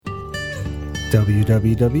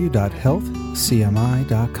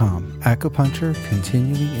www.healthcmi.com. Acupuncture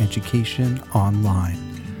Continuing Education Online.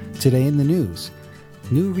 Today in the news,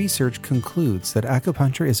 new research concludes that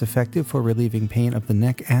acupuncture is effective for relieving pain of the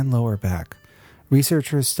neck and lower back.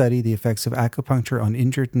 Researchers study the effects of acupuncture on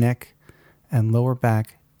injured neck and lower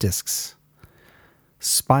back discs.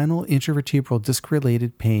 Spinal intervertebral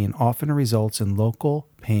disc-related pain often results in local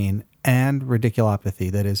pain and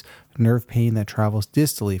radiculopathy, that is, nerve pain that travels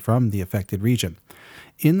distally from the affected region.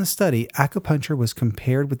 In the study, acupuncture was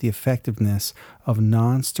compared with the effectiveness of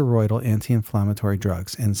non-steroidal anti-inflammatory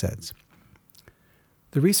drugs, NSAIDs.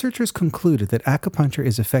 The researchers concluded that acupuncture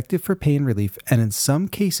is effective for pain relief and in some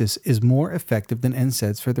cases is more effective than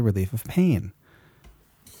NSAIDs for the relief of pain.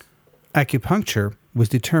 Acupuncture was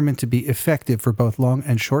determined to be effective for both long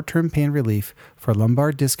and short-term pain relief for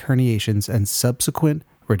lumbar disc herniations and subsequent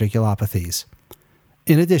radiculopathies.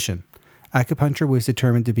 In addition, acupuncture was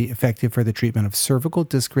determined to be effective for the treatment of cervical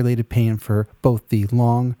disc-related pain for both the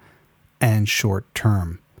long and short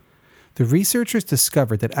term. The researchers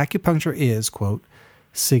discovered that acupuncture is, quote,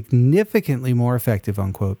 significantly more effective,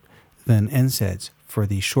 unquote, than NSAIDs for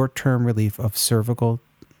the short-term relief of cervical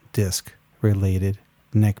disc-related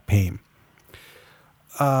neck pain.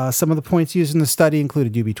 Some of the points used in the study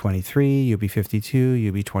included UB23,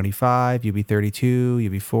 UB52, UB25, UB32,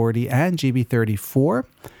 UB40, and GB34.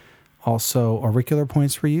 Also, auricular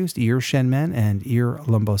points were used, ear shenmen and ear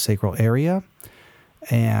lumbosacral area.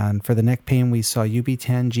 And for the neck pain, we saw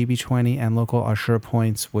UB10, GB20, and local Usher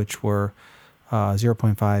points, which were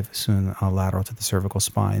 0.5 soon lateral to the cervical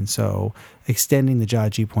spine. So extending the jaw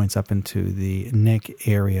G points up into the neck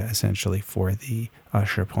area, essentially, for the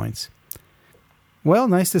Usher points. Well,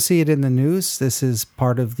 nice to see it in the news. This is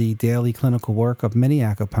part of the daily clinical work of many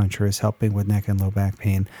acupuncturists helping with neck and low back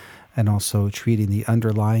pain and also treating the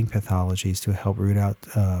underlying pathologies to help root out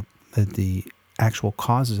the actual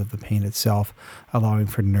causes of the pain itself, allowing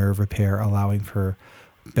for nerve repair, allowing for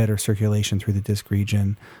better circulation through the disc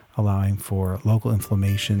region, allowing for local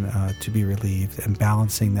inflammation to be relieved, and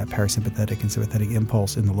balancing that parasympathetic and sympathetic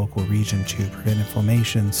impulse in the local region to prevent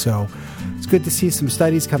inflammation. So it's good to see some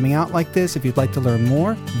studies coming out like this. If you'd like to learn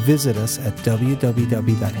more, visit us at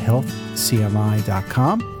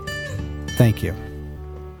www.healthcmi.com. Thank you.